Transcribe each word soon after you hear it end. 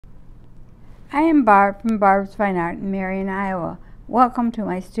I am Barb from Barb's Fine Art in Marion, Iowa. Welcome to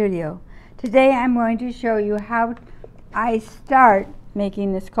my studio. Today I'm going to show you how I start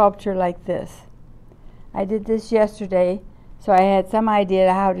making the sculpture like this. I did this yesterday, so I had some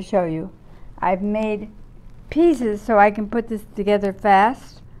idea how to show you. I've made pieces so I can put this together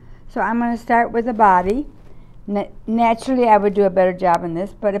fast. So I'm going to start with the body. Naturally I would do a better job in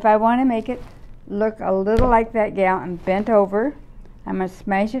this, but if I want to make it look a little like that gal and bent over, I'm going to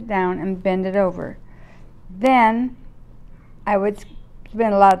smash it down and bend it over. Then I would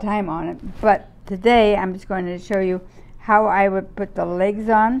spend a lot of time on it, but today I'm just going to show you how I would put the legs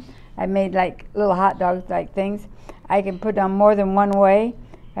on. I made like little hot dogs like things. I can put them more than one way.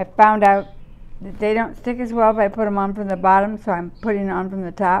 I found out that they don't stick as well if I put them on from the bottom, so I'm putting it on from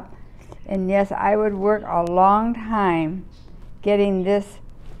the top. And yes, I would work a long time getting this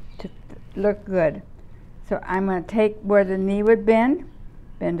to look good. So I'm going to take where the knee would bend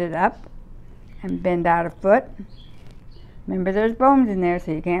it up, and bend out a foot. Remember, there's bones in there,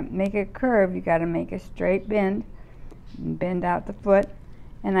 so you can't make a curve. You got to make a straight bend, and bend out the foot.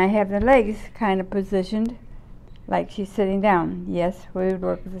 And I have the legs kind of positioned like she's sitting down. Yes, we would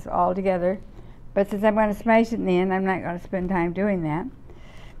work with this all together, but since I'm going to smash it in the end, I'm not going to spend time doing that.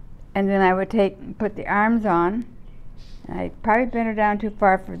 And then I would put the arms on. And I probably bent her down too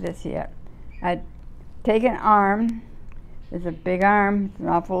far for this yet. I'd take an arm. There's a big arm. It's an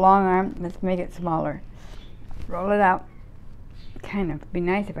awful long arm. Let's make it smaller. Roll it out. Kind of be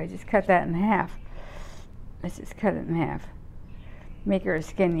nice if I just cut that in half. Let's just cut it in half. Make her a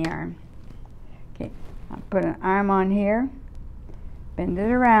skinny arm. Okay, I'll put an arm on here. Bend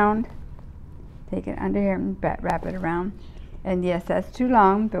it around. Take it under here and wrap it around. And yes, that's too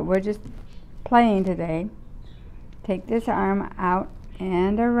long, but we're just playing today. Take this arm out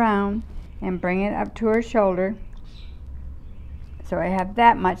and around and bring it up to her shoulder. So I have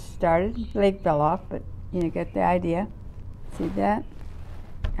that much started. Leg fell off, but you get the idea. See that?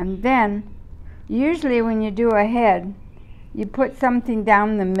 And then, usually when you do a head, you put something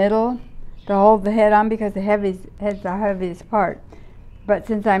down the middle to hold the head on because the head's the heaviest part. But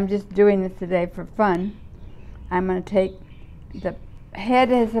since I'm just doing this today for fun, I'm going to take the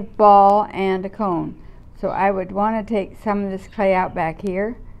head as a ball and a cone. So I would want to take some of this clay out back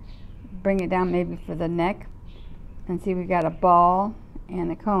here, bring it down maybe for the neck, and see we got a ball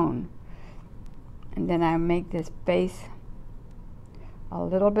and a cone. And then I make this face a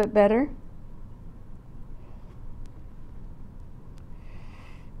little bit better.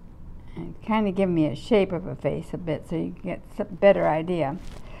 And kind of give me a shape of a face a bit so you get a better idea.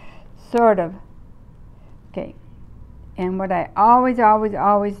 Sort of. Okay. And what I always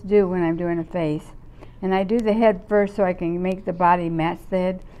do when I'm doing a face, and I do the head first so I can make the body match the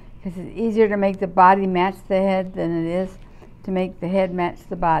head, because it's easier to make the body match the head than it is to make the head match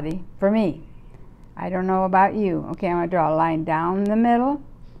the body, for me. I don't know about you. Okay, I'm going to draw a line down the middle.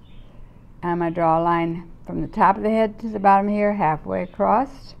 I'm going to draw a line from the top of the head to the bottom here, halfway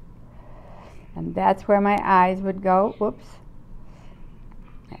across. And that's where my eyes would go. Whoops.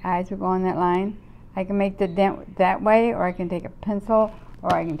 My eyes would go on that line. I can make the dent that way, or I can take a pencil,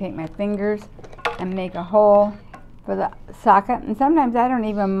 or I can take my fingers and make a hole for the socket. And sometimes I don't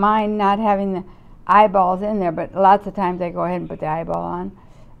even mind not having the eyeballs in there, but lots of times I go ahead and put the eyeball on.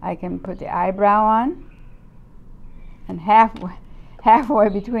 I can put the eyebrow on, and halfway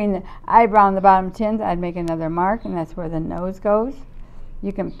between the eyebrow and the bottom chins I'd make another mark, and that's where the nose goes.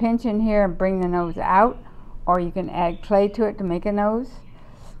 You can pinch in here and bring the nose out, or you can add clay to it to make a nose.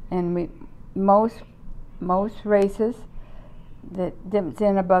 And most races that dips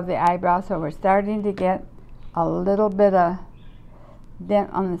in above the eyebrow, so we're starting to get a little bit of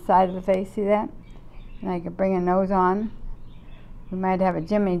dent on the side of the face. See that? And I can bring a nose on. We might have a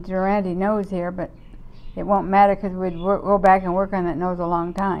Jimmy Durante nose here, but it won't matter because we'd go back and work on that nose a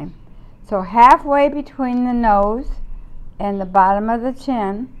long time. So halfway between the nose and the bottom of the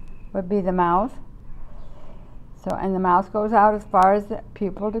chin would be the mouth. So, and the mouth goes out as far as the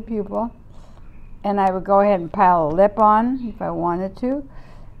pupil to pupil. And I would go ahead and pile a lip on if I wanted to.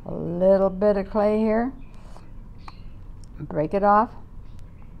 A little bit of clay here. Break it off.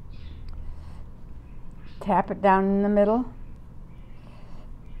 Tap it down in the middle.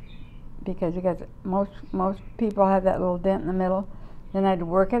 Because most people have that little dent in the middle. Then I'd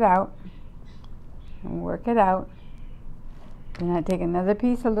work it out. And work it out. Then I'd take another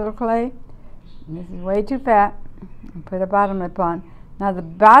piece of little clay. And this is way too fat. And put a bottom lip on. Now the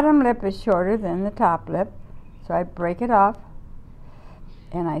bottom lip is shorter than the top lip, so I break it off,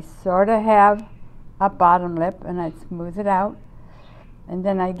 and I sort of have a bottom lip, and I smooth it out, and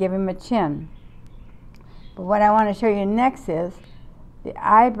then I give him a chin. But what I want to show you next is the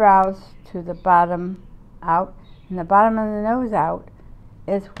eyebrows to the bottom out, and the bottom of the nose out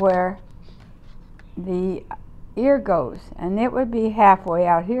is where the ear goes, and it would be halfway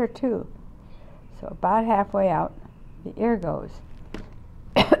out here too. So about halfway out the ear goes.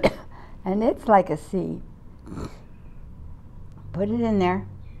 And it's like a C. Put it in there,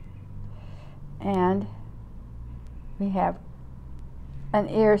 and we have an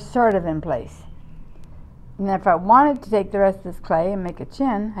ear sort of in place. And if I wanted to take the rest of this clay and make a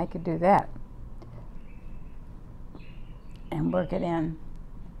chin, I could do that and work it in.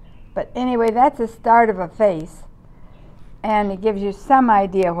 But anyway, that's the start of a face, and it gives you some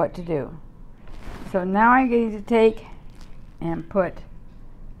idea what to do. So now I'm going to take and put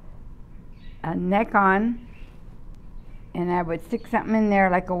a neck on, and I would stick something in there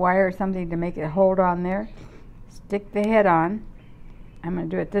like a wire or something to make it hold on there. Stick the head on. I'm going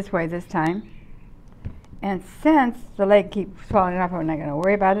to do it this way this time. And since the leg keeps falling off, I'm not going to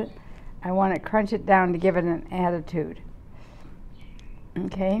worry about it. I want to crunch it down to give it an attitude.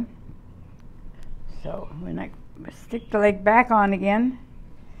 Okay? So when I stick the leg back on again,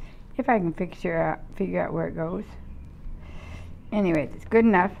 if I can figure out where it goes. Anyway, it's good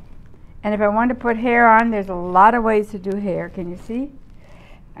enough. And if I want to put hair on, there's a lot of ways to do hair. Can you see?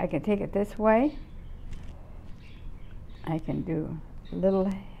 I can take it this way. I can do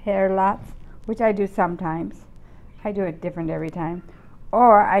little hair lots, which I do sometimes. I do it different every time.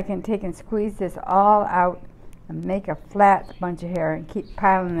 Or I can take and squeeze this all out and make a flat bunch of hair and keep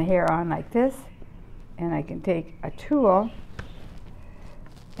piling the hair on like this. And I can take a tool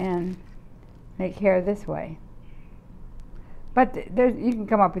and make hair this way. But you can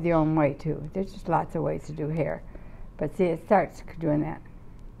come up with your own way too. There's just lots of ways to do hair. But see, it starts doing that.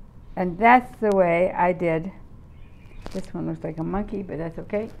 And that's the way I did. This one looks like a monkey, but that's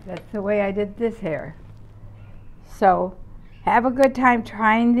okay. That's the way I did this hair. So, have a good time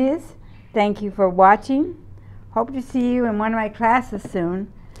trying this. Thank you for watching. Hope to see you in one of my classes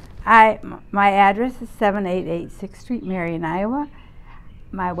soon. My address is 788 6th Street, Marion, Iowa.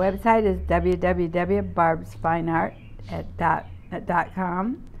 My website is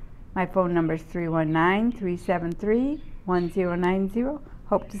www.barbsfineart.com. My phone number is 319-373-1090.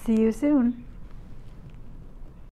 Hope to see you soon.